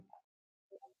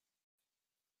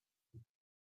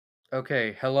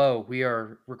Okay, hello. We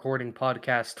are recording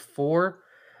podcast 4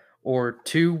 or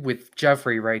 2 with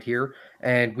Jeffrey right here,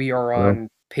 and we are Hello. on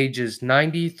pages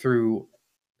 90 through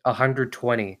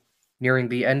 120, nearing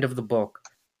the end of the book.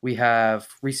 We have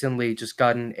recently just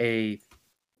gotten a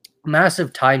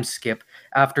massive time skip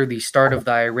after the start of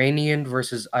the Iranian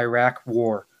versus Iraq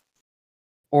war,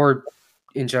 or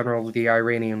in general, the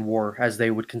Iranian war, as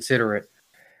they would consider it.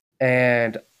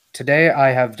 And today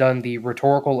I have done the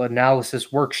rhetorical analysis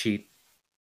worksheet.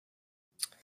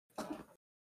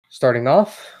 Starting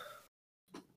off,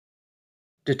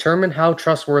 determine how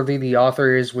trustworthy the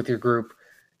author is with your group.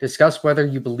 Discuss whether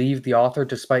you believe the author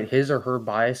despite his or her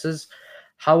biases.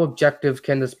 How objective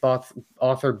can this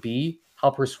author be? How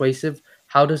persuasive?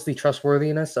 How does the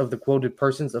trustworthiness of the quoted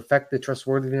persons affect the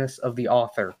trustworthiness of the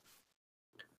author?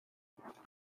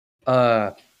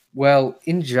 Uh, well,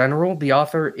 in general, the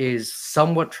author is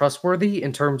somewhat trustworthy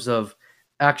in terms of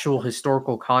actual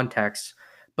historical context,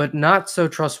 but not so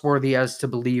trustworthy as to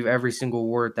believe every single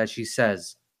word that she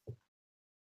says.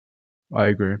 I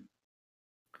agree.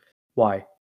 Why?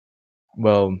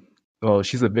 Well,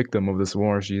 she's a victim of this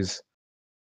war. She's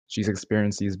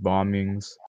experienced these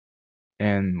bombings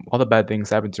and all the bad things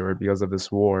happened to her because of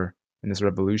this war and this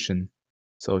revolution.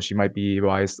 So she might be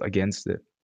biased against it.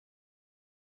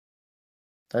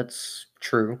 That's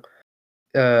true.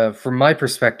 From my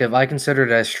perspective, I consider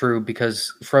it as true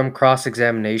because from cross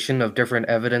examination of different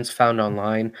evidence found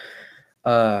online,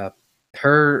 uh,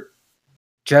 her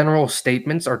general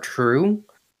statements are true,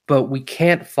 but we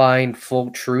can't find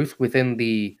full truth within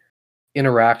the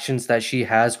interactions that she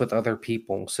has with other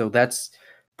people. So that's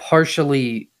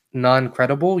partially non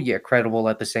credible, yet credible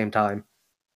at the same time.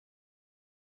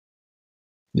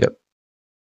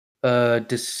 Yep.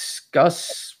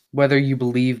 Discuss whether you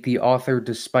believe the author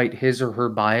despite his or her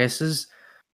biases.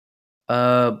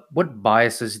 What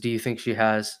biases do you think she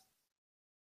has?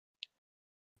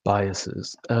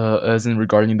 Biases. As in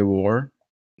regarding the war,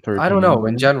 her I don't opinions know,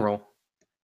 in on it. general.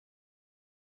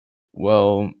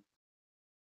 Well,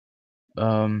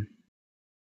 um,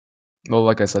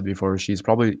 like I said before, she's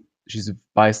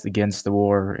biased against the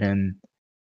war and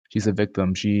she's a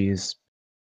victim. She's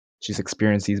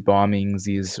experienced these bombings,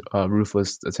 these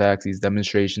ruthless attacks, these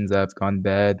demonstrations that have gone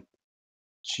bad.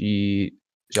 She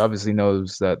she obviously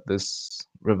knows that this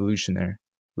revolution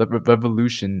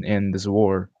and this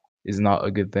war is not a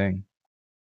good thing.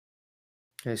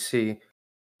 I see.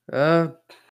 Uh,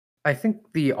 I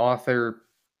think the author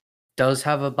does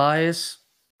have a bias,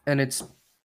 and it's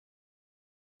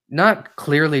not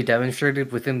clearly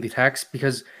demonstrated within the text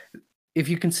because if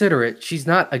you consider it, she's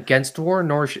not against war,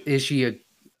 nor is she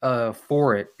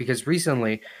for it. Because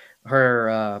recently,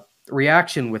 her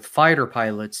reaction with fighter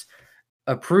pilots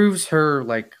approves her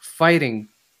like fighting,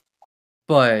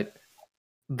 but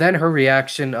then her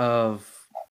reaction of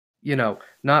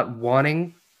not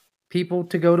wanting people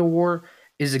to go to war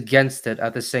is against it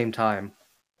at the same time.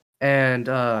 And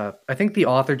I think the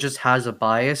author just has a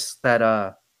bias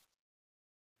that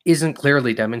isn't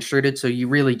clearly demonstrated, so you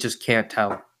really just can't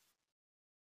tell.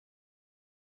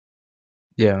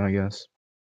 Yeah, I guess.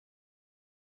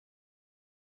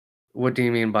 What do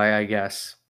you mean by I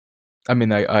guess? I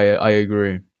mean, I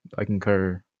agree. I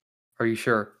concur. Are you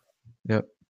sure? Yep.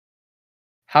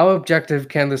 How objective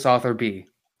can this author be?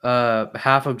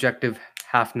 Half objective,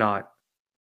 half not.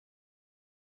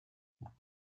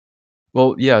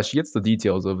 Well, yeah, she gets the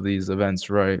details of these events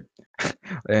right,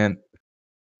 and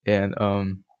and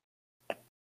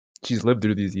she's lived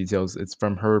through these details. It's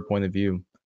from her point of view,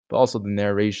 but also the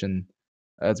narration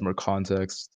adds more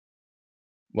context,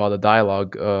 while the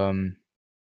dialogue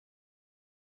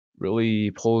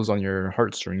really pulls on your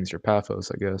heartstrings, your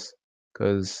pathos, I guess,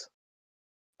 because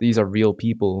these are real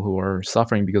people who are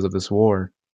suffering because of this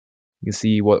war. You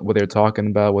see what they're talking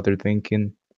about, what they're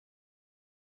thinking,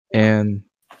 and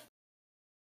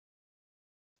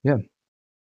yeah,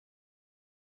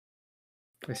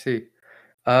 I see.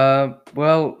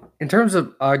 Well, in terms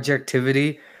of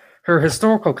objectivity, her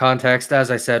historical context,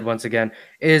 as I said once again,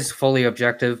 is fully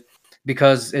objective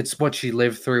because it's what she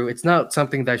lived through. It's not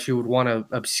something that she would want to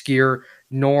obscure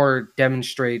nor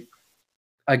demonstrate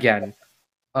again.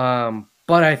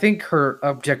 But I think her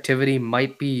objectivity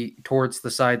might be towards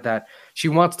the side that she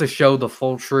wants to show the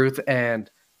full truth, and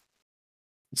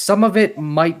some of it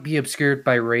might be obscured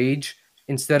by rage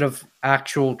instead of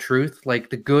actual truth, like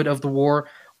the good of the war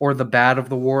or the bad of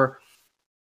the war.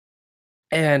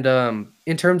 And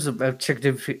in terms of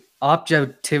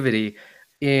objectivity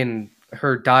in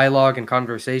her dialogue and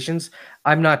conversations,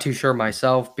 I'm not too sure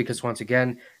myself because once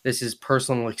again, this is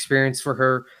personal experience for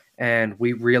her, and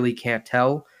we really can't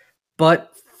tell.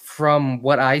 But from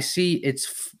what I see,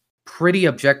 it's pretty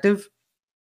objective.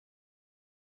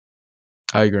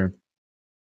 I agree.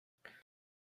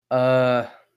 Uh,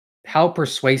 how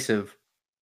persuasive?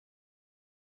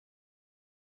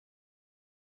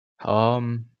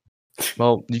 Um,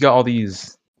 well, you got all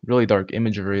these really dark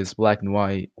imageries, black and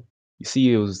white. You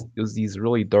see, it was these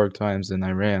really dark times in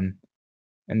Iran,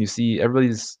 and you see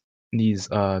everybody's in these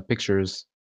pictures.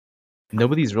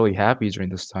 Nobody's really happy during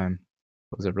this time.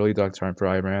 It was a really dark time for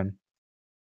Iran.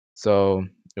 So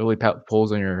it really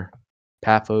pulls on your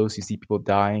pathos. You see people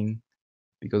dying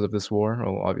because of this war.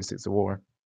 Well, obviously it's a war,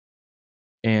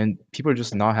 and people are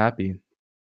just not happy.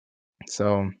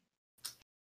 So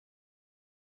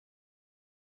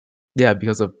yeah,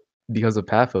 because of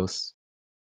pathos.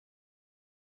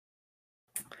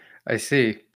 I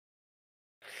see.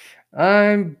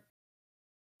 I'm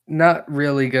not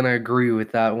really gonna agree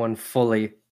with that one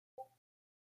fully.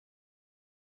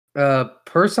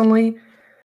 Personally,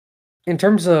 in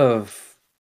terms of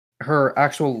her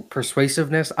actual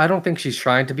persuasiveness, I don't think she's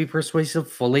trying to be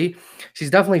persuasive fully. She's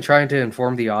definitely trying to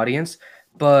inform the audience,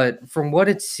 but from what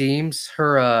it seems,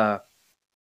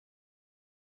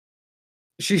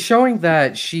 she's showing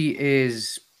that she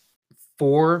is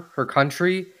for her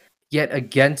country, yet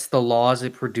against the laws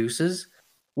it produces,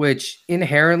 which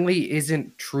inherently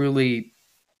isn't truly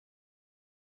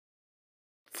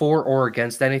for or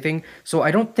against anything. So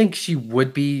I don't think she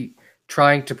would be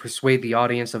trying to persuade the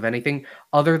audience of anything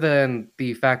other than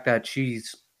the fact that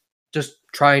she's just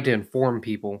trying to inform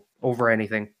people over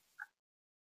anything.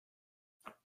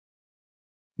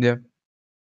 Yeah,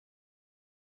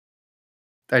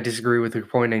 I disagree with your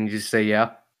point and you just say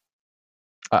yeah.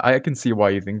 I can see why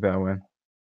you think that way.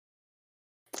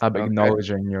 I'm Okay.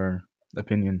 acknowledging your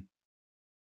opinion.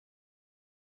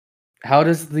 How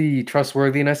does the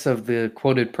trustworthiness of the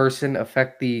quoted person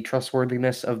affect the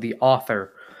trustworthiness of the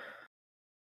author?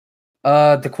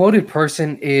 The quoted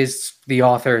person is the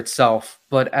author itself,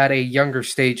 but at a younger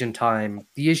stage in time.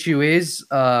 The issue is,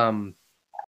 the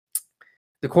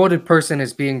quoted person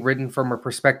is being written from a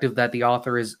perspective that the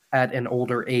author is at an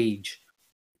older age,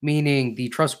 meaning the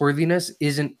trustworthiness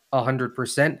isn't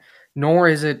 100%, nor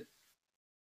is it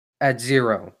at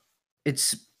zero.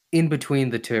 It's in between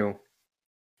the two,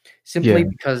 simply Yeah,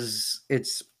 because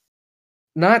it's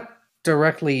not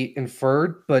directly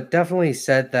inferred, but definitely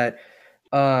said that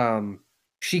um,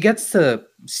 she gets to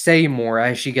say more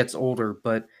as she gets older,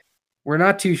 but we're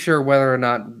not too sure whether or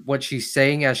not what she's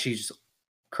saying as she's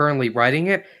currently writing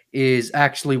it is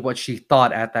actually what she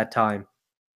thought at that time.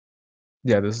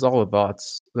 yeah, this is all the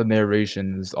thoughts. The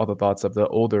narration is all the thoughts of the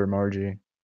older Margie,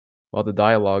 while the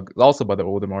dialogue is also by the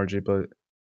older Margie, but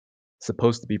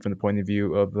supposed to be from the point of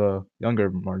view of the younger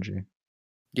Margie.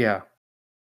 Yeah.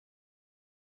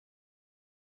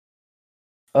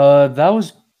 That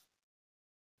was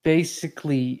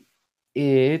basically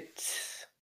it.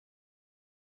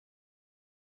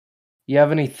 You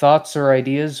have any thoughts or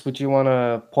ideas which you want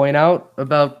to point out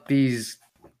about these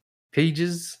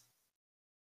pages?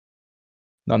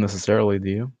 Not necessarily, do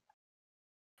you?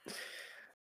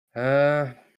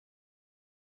 Uh,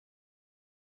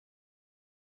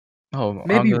 Oh,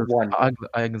 maybe one.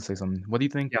 I can say something. Yeah.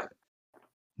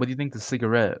 What do you think the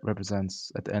cigarette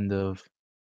represents at the end of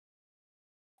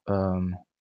um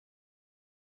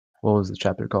what was the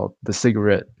chapter called? The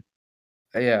cigarette.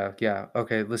 Yeah, yeah.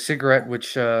 Okay, the cigarette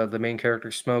which the main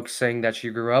character smokes, saying that she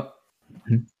grew up.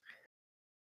 Mhm.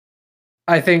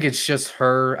 I think it's just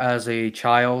her as a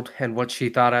child and what she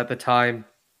thought at the time,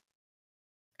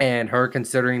 and her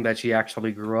considering that she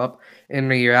actually grew up. In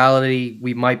reality,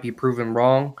 we might be proven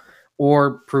wrong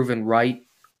or proven right,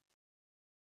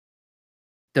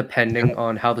 depending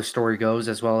on how the story goes,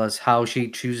 as well as how she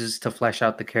chooses to flesh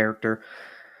out the character.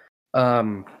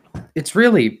 Um, it's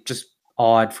really just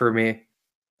odd for me.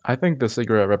 I think the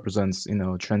cigarette represents,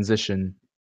 transition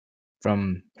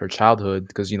from her childhood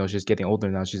because she's getting older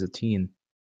now, she's a teen,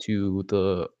 to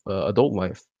the adult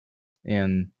life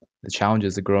and the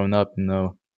challenges of growing up in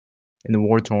the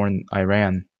war torn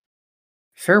Iran.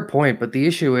 Fair point, but the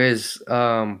issue is,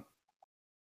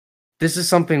 this is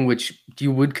something which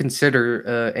you would consider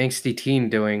a angsty teen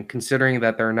doing, considering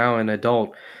that they're now an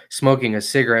adult, smoking a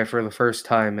cigarette for the first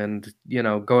time and,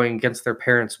 going against their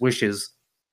parents' wishes.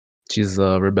 She's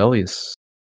rebellious.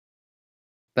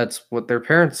 That's what her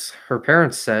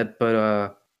parents said,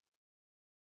 but,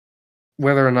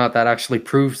 whether or not that actually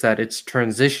proves that it's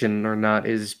transition or not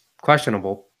is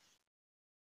questionable.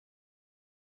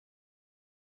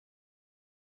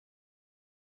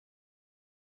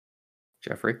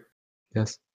 Jeffrey?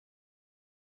 Yes.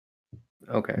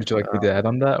 Okay, Would you like me to add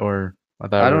on that, or I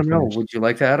thought I we were don't know, finished? would you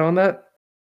like to add on that?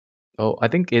 Oh, I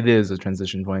think it is a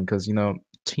transition point because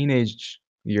teenage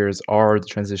years are the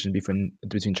transition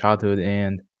between childhood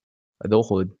and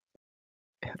adulthood,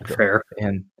 Fair.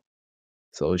 and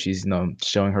so she's,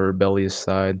 showing her rebellious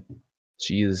side.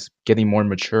 She is getting more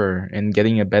mature and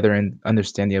getting a better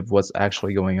understanding of what's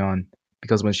actually going on,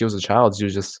 because when she was a child, she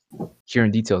was just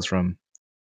hearing details from,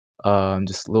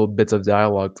 just little bits of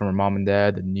dialogue from her mom and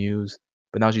dad, the news,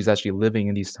 but now she's actually living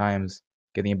in these times,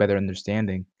 getting a better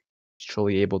understanding. She's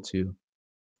truly able to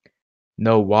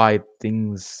know why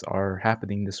things are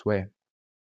happening this way.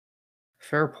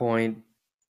 Fair point.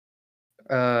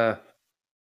 Uh,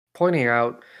 Pointing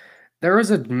out there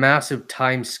is a massive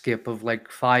time skip of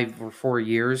like 5 or 4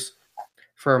 years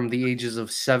from the ages of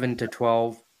 7 to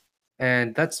 12,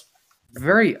 and that's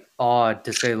very odd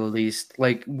to say the least.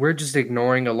 Like we're just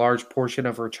ignoring a large portion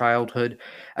of her childhood,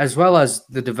 as well as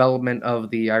the development of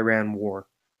the Iran War.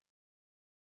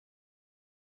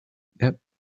 Yep,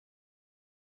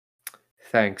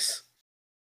 Thanks.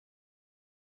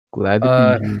 glad to be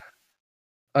Uh, here.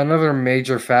 Another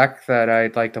major fact that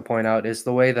I'd like to point out is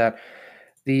the way that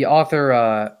the author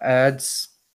adds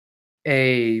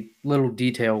a little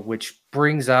detail which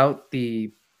brings out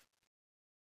the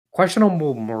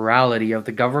questionable morality of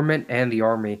the government and the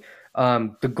army.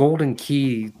 The golden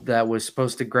key that was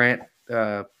supposed to grant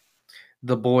uh,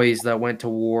 the boys that went to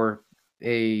war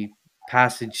a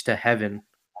passage to heaven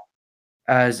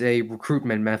as a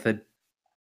recruitment method.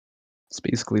 It's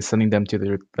basically sending them to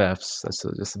their deaths. That's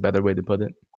just a better way to put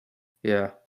it.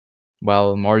 Yeah.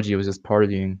 While Margie was just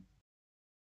partying.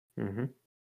 hmm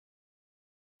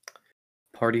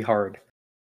Party hard.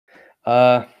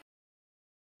 Uh,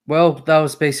 well, that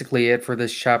was basically it for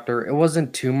this chapter. It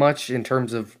wasn't too much in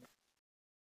terms of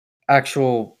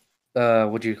actual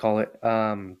what do you call it?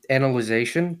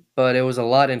 Analyzation, but it was a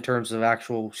lot in terms of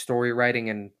actual story writing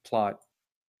and plot.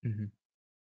 Mhm.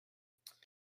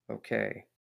 Okay.